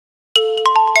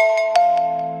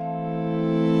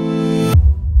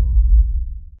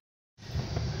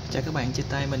Chào các bạn, trên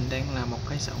tay mình đang là một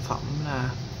cái sản phẩm là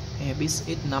Airbus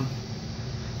X5,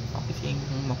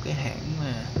 một cái hãng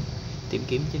mà tìm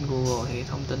kiếm trên Google thì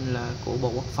thông tin là của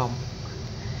Bộ Quốc phòng.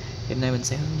 Hôm nay mình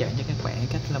sẽ hướng dẫn cho các bạn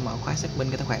cách là mở khóa xác minh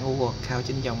cái tài khoản Google account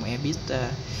trên dòng Airbus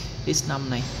X5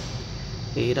 này.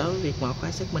 Thì đối với việc mở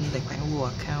khóa xác minh tài khoản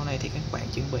Google account này thì các bạn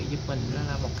chuẩn bị giúp mình đó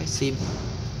là một cái sim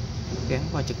gắn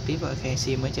vào trực tiếp ở khe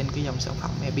sim ở trên cái dòng sản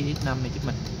phẩm Airbus X5 này giúp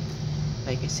mình.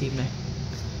 Đây, cái sim này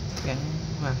gắn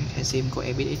vào cái khe sim của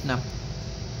Airbus X5.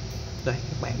 Rồi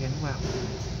các bạn gắn vào.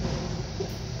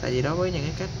 Tại vì đối với những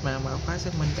cái cách mà mở khóa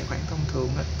xác minh tài khoản thông thường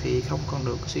thì không còn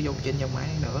được sử dụng trên dòng máy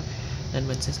này nữa, nên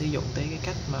mình sẽ sử dụng tới cái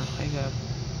cách mà phải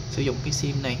sử dụng cái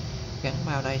sim này gắn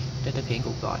vào đây để thực hiện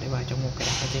cuộc gọi để vào trong một cái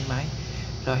app ở trên máy.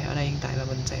 Rồi ở đây hiện tại là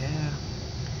mình sẽ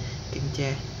kiểm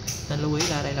tra, nên lưu ý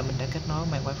là đây là mình đã kết nối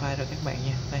mạng wifi rồi các bạn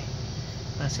nha. Đây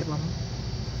là sẽ bấm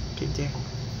kiểm tra.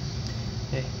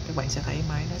 Đây, các bạn sẽ thấy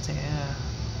máy nó sẽ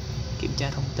kiểm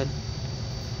tra thông tin.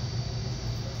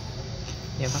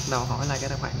 Giờ bắt đầu hỏi là cái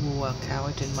tài khoản Google account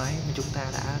ở trên máy mà chúng ta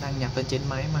đã đăng nhập lên trên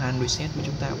máy mà hành reset mà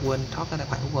chúng ta quên thoát cái tài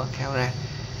khoản Google account ra.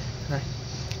 Rồi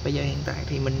bây giờ hiện tại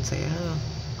thì mình sẽ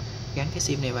gắn cái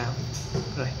sim này vào.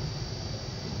 Rồi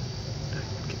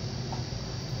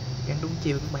gắn đúng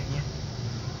chiều các bạn nha,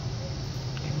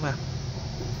 gắn vào.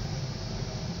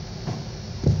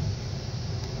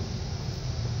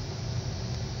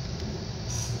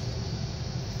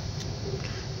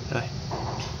 Rồi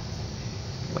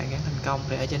các bạn gắn thành công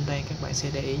rồi. Ở trên đây các bạn sẽ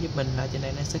để ý giúp mình là trên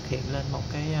đây nó xuất hiện lên một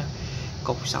cái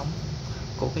cột sống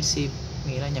của cái sim,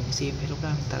 nghĩa là nhận sim, thì lúc đó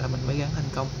tại là mình mới gắn thành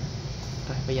công.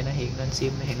 Rồi bây giờ nó hiện lên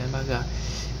sim, nó hiện lên 3G.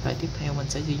 Rồi tiếp theo mình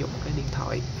sẽ sử dụng một cái điện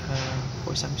thoại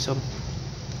của Samsung.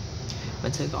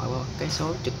 Mình sẽ gọi vào cái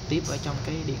số trực tiếp ở trong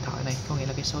cái điện thoại này, có nghĩa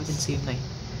là cái số trên sim này,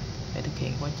 để thực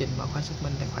hiện quá trình mở khóa xác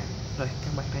minh tài khoản. Rồi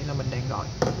các bạn thấy là mình đang gọi.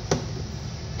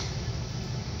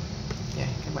 Rồi,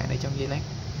 các bạn để trong dây lát.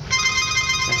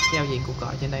 Rồi, giao diện cuộc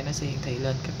gọi trên đây nó sẽ hiển thị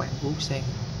lên, các bạn vuốt sang.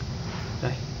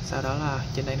 Rồi sau đó là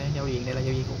trên đây nó giao diện, đây là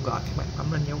giao diện cuộc gọi, các bạn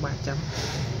bấm lên dấu 3 chấm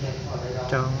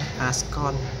chọn as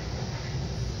call.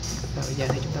 Rồi bây giờ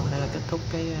thì chúng ta có thể là kết thúc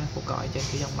cái cuộc gọi trên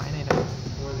cái dòng máy này rồi.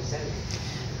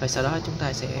 Rồi sau đó chúng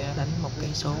ta sẽ đánh một cái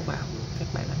số vào, các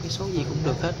bạn đánh cái số gì cũng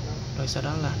được hết. Rồi sau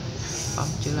đó là bấm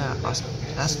chữ là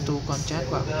add to contact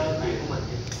vào,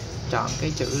 chọn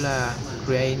cái chữ là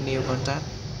create new contact,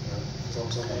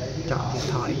 chọn điện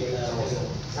thoại,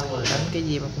 đánh cái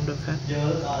gì mà cũng được hết.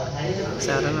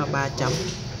 Sau đó là 3 chấm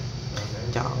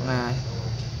chọn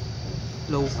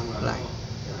lưu lại.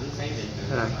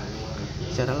 Rồi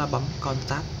sau đó là bấm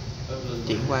contact,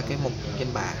 chuyển qua cái mục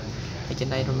danh bạ. Thì trên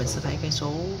đây rồi mình sẽ thấy cái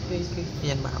số cái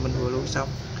danh bạ mình vừa lưu xong,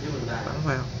 bấm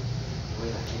vào.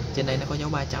 Trên đây nó có dấu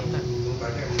 3 chấm nè,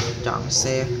 chọn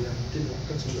xe.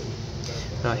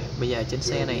 Rồi bây giờ trên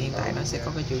xe này hiện tại nó sẽ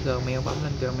có cái chữ Gmail, bấm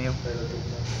lên Gmail.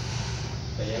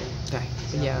 Rồi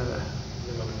bây giờ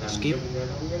skip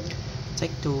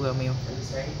check to Gmail.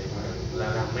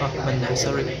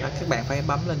 Các bạn phải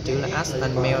bấm lên chữ là add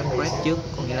and mail address trước,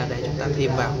 có nghĩa là để chúng ta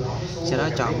thêm vào. Sau đó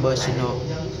chọn personal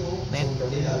net.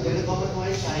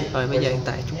 Rồi bây giờ hiện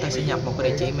tại chúng ta sẽ nhập một cái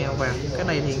địa chỉ email vào. Cái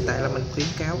này thì hiện tại là mình khuyến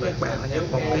cáo các bạn là nhập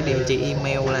một cái địa chỉ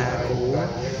email là của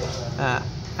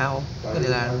cái này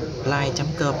là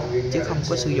live.com, chứ không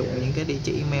có sử dụng những cái địa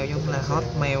chỉ email giống là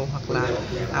hotmail hoặc là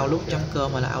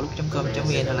outlook.com hoặc là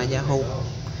outlook.com.vn hoặc là Yahoo.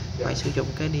 Phải sử dụng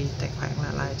cái tài khoản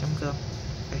là live.com.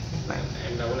 Các bạn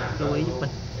lưu ý giúp mình.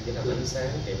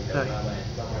 Rồi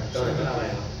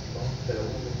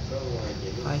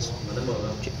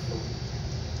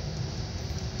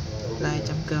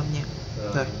live.com nha.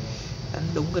 Rồi đánh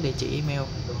đúng cái địa chỉ email,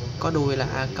 có đuôi là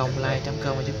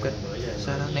a.live.com và chụp kịch.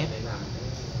 Sau đó net.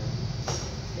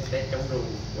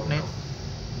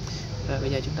 Rồi bây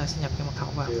giờ chúng ta sẽ nhập cái mật khẩu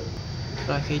vào.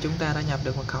 Rồi khi chúng ta đã nhập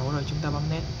được mật khẩu rồi, chúng ta bấm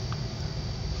net.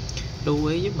 Lưu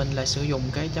ý giúp mình là sử dụng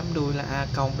cái chấm đuôi là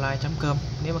a.live.com.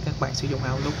 Nếu mà các bạn sử dụng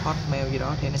Outlook, Hotmail gì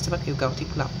đó thì nó sẽ bắt yêu cầu thiết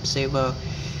lập server,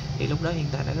 thì lúc đó hiện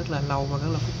tại nó rất là lâu và rất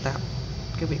là phức tạp,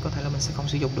 cái việc có thể là mình sẽ không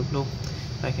sử dụng được luôn.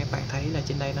 Rồi các bạn thấy là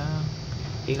trên đây nó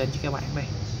hiện lên cho các bạn đây,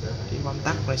 thì bấm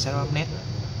tắt rồi sau đó bấm net.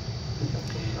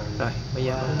 Rồi bây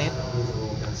giờ bấm net.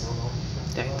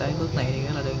 Chạy tới bước này thì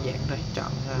rất là đơn giản rồi,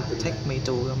 chọn take me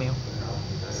to Gmail.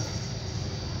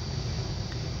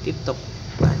 Tiếp tục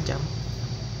 3 chấm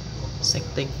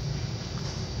setting,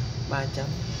 3 chấm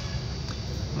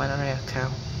manage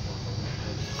account,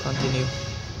 continue.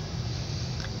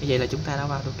 Như vậy là chúng ta đã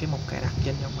vào được cái mục cài đặt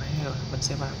trên dòng máy rồi. Mình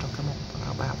sẽ vào trong cái mục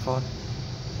about phone.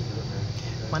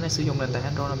 Máy này sử dụng nền tảng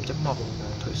Android 5.1,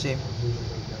 thử xem.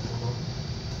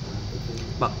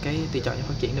 bật cái tùy chọn cho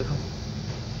phát triển được không?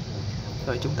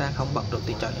 Rồi chúng ta không bật được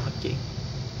tùy chọn cho phát triển.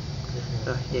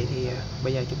 Rồi vậy thì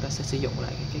bây giờ chúng ta sẽ sử dụng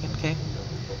lại cái cách khác.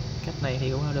 Cách này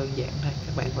thì cũng là đơn giản thôi,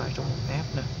 các bạn vào trong một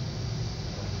app nè,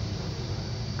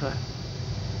 rồi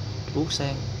vuốt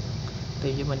sang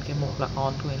tìm cho mình cái mục là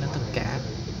on, có nghĩa là tất cả,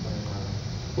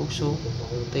 vuốt xuống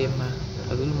tìm mà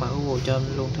thử mở Google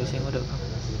trên luôn thử xem có được không.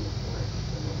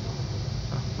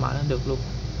 Mở lên được luôn,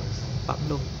 bấm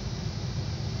luôn.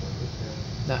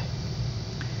 Rồi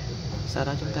sau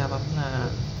đó chúng ta bấm là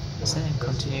set and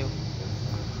continue,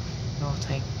 no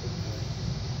thank.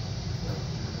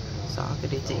 Xóa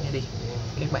cái địa chỉ này đi,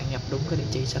 các bạn nhập đúng cái địa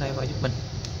chỉ sau đây vào giúp mình.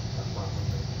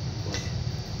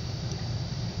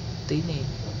 Tí này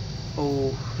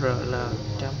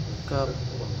url.com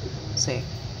sạc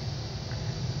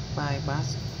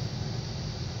bypass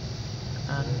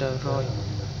Android.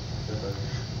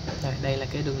 Đây là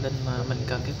cái đường link mà mình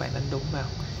cần các bạn đánh đúng vào.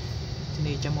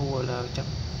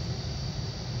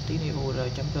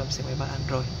 tini.url.com sạc bypass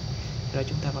Android. Rồi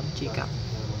chúng ta bấm truy cập.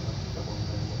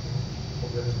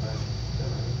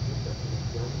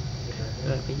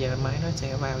 Rồi bây giờ máy nó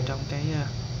sẽ vào trong cái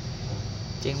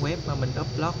trang web mà mình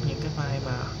upload những cái file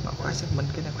mà bảo khóa xác minh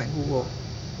cái tài khoản Google.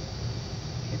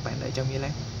 Các bạn đợi trong giây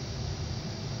lát.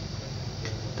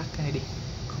 Tắt cái này đi,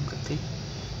 không cần thiết.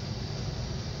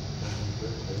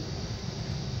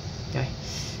 Rồi,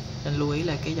 nên lưu ý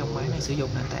là cái dòng máy này sử dụng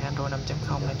nền tảng Android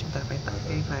 5.0 nên chúng ta phải tải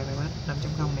cái file bypass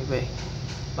 5.0 này về,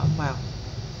 bấm vào.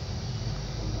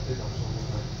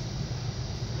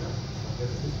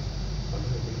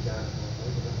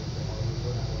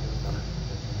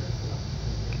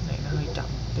 Cái này nó hơi chậm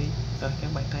một tí. Rồi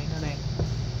các bạn thấy nó đang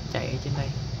chạy ở trên đây,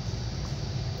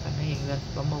 bạn thấy hiện lên,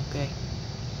 bấm OK.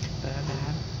 Rồi nó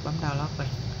đã bấm download rồi.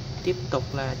 Tiếp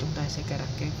tục là chúng ta sẽ cài đặt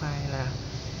cái file là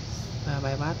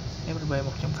bypass FTP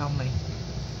 1.0 này,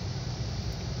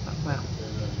 bấm vào.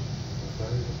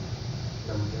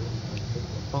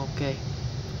 OK,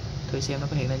 thử xem nó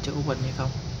có hiện lên chữ open hay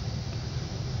không.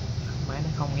 Máy nó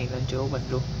không hiện lên chữ open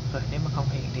luôn. Rồi nếu mà không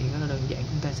hiện thì rất là đơn giản,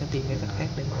 chúng ta sẽ tìm cái cách khác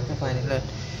để mở cái file này lên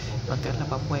bằng cách là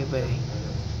bấm quay về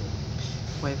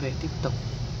tiếp tục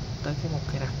tới cái mục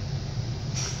cài đặt,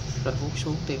 rồi vuốt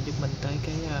xuống tìm giúp mình tới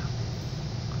cái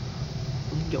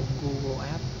ứng dụng Google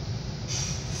App.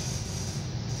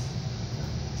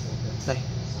 Đây,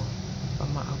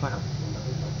 bấm mở vào,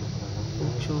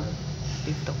 vuốt xuống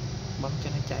tiếp tục bấm cho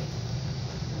nó chạy.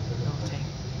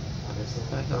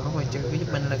 Rồi gõ vào chữ giúp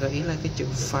mình là gợi ý là cái chữ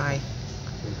file.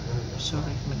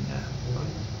 Sorry, mình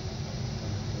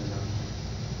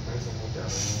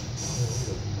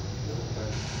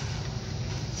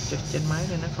trên máy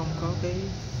này nó không có cái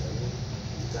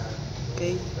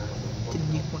trình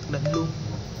duyệt mặc định luôn.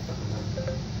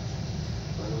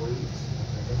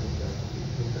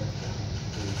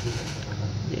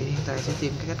 Vậy hiện tại sẽ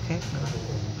tìm cái cách khác nữa.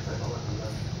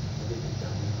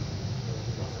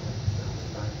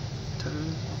 Thử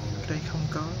đây không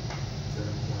có.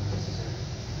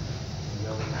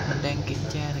 Mình đang kiểm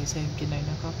tra thử xem trên đây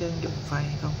nó có cái ứng dụng file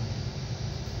hay không.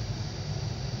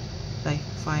 Đây,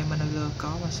 file manager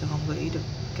có mà sao không gợi ý được.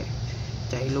 Okay.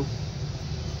 Chạy luôn.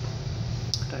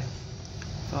 Rồi,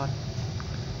 phone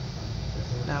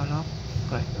download.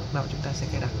 Rồi, bắt đầu chúng ta sẽ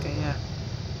cài đặt cái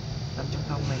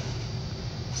 5.0 này.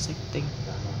 Setting,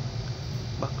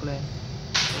 bật lên.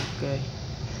 OK,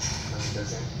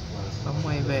 bấm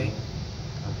quay về,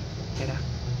 cài đặt,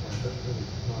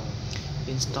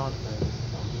 install.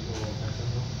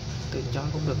 Từ chối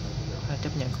cũng được, hay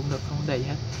chấp nhận cũng được, không vấn đề gì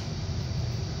hết.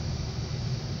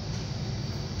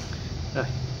 Rồi,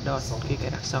 đó khi cài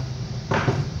đặt xong,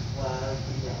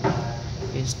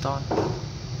 install,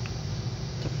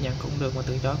 chấp nhận cũng được mà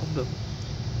từ chối cũng được.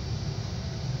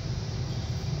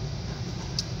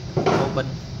 Open.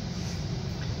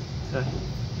 Rồi,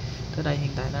 tới đây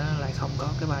hiện tại nó lại không có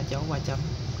cái 3 dấu 3 chấm,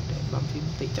 để bấm phím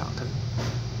tùy chọn thử,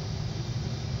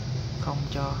 không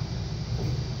cho.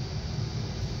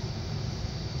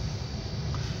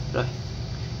 Rồi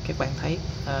các bạn thấy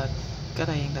cái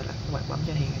đây hiện tại là các bạn bấm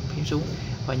cho hiện phím xuống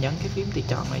và nhấn cái phím tùy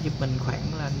chọn này giúp mình khoảng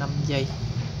là 5 giây,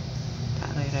 thả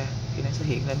đây ra thì nó sẽ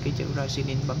hiện lên cái chữ rồi sign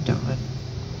in, bấm chọn lên.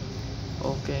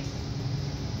 OK,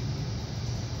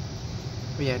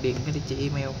 bây giờ điền cái địa chỉ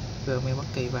email, Gmail bất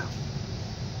kỳ vào.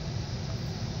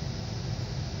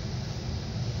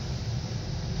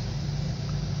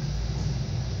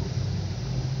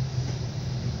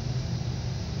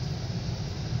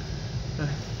 Rồi,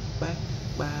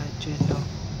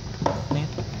 channel.net,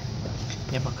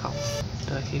 nhập mật khẩu.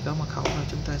 Rồi khi có mật khẩu rồi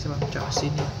chúng ta sẽ bấm chọn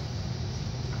sign in.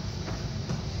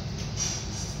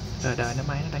 Rồi đợi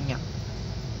máy nó đăng nhập.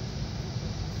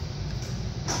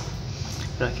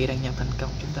 Rồi khi đăng nhập thành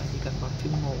công, chúng ta chỉ cần bấm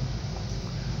phím nguồn,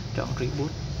 chọn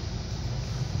reboot.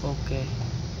 Ok.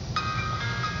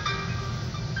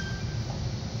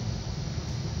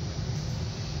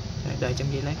 Đợi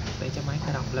trong giây lát để cho máy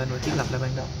khởi động lên và thiết lập lại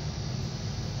ban đầu.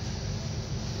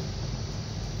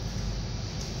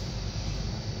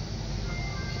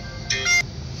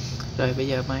 Rồi bây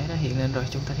giờ máy đã hiện lên rồi,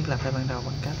 chúng ta thiết lập lại ban đầu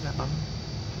bằng cách là bấm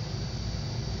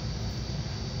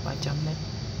 3 chấm net.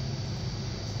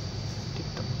 Tiếp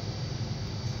tục.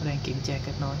 Nó đang kiểm tra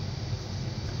kết nối.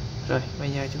 Rồi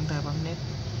bây giờ chúng ta bấm net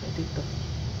để tiếp tục.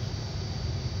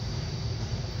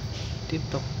 Tiếp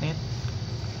tục net.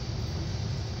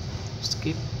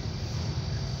 Skip.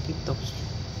 Tiếp tục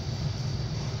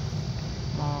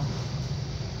more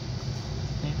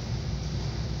net.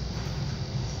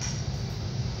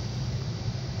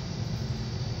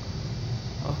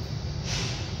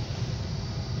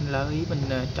 Mình lỡ ý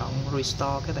mình chọn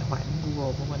restore cái tài khoản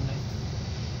Google của mình này.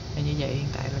 Nên như vậy hiện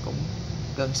tại là cũng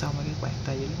gần xong rồi các bạn,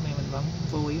 tại vì lúc này mình bấm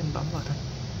vô ý mình bấm vào thôi.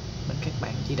 Các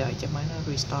bạn chỉ đợi cho máy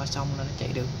nó restore xong là nó chạy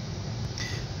được.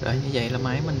 Rồi như vậy là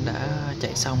máy mình đã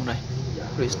chạy xong rồi,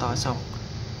 restore xong.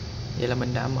 Vậy là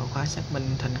mình đã mở khóa xác minh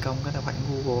thành công cái tài khoản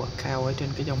Google account ở trên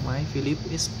cái dòng máy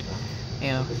Philips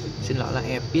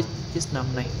Airbus X5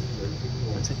 này.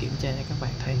 Mình sẽ kiểm tra cho các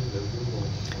bạn thấy.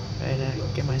 Đây là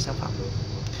cái máy sản phẩm.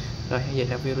 Rồi như vậy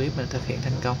là video clip mình thực hiện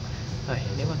thành công. Rồi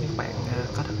nếu mà các bạn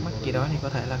có thắc mắc gì đó thì có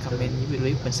thể là comment dưới video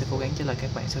clip, mình sẽ cố gắng trả lời các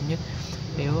bạn sớm nhất.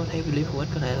 Nếu thấy video clip hữu ích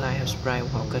có thể like, subscribe ủng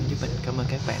hộ kênh giúp mình. Cảm ơn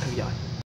các bạn theo dõi.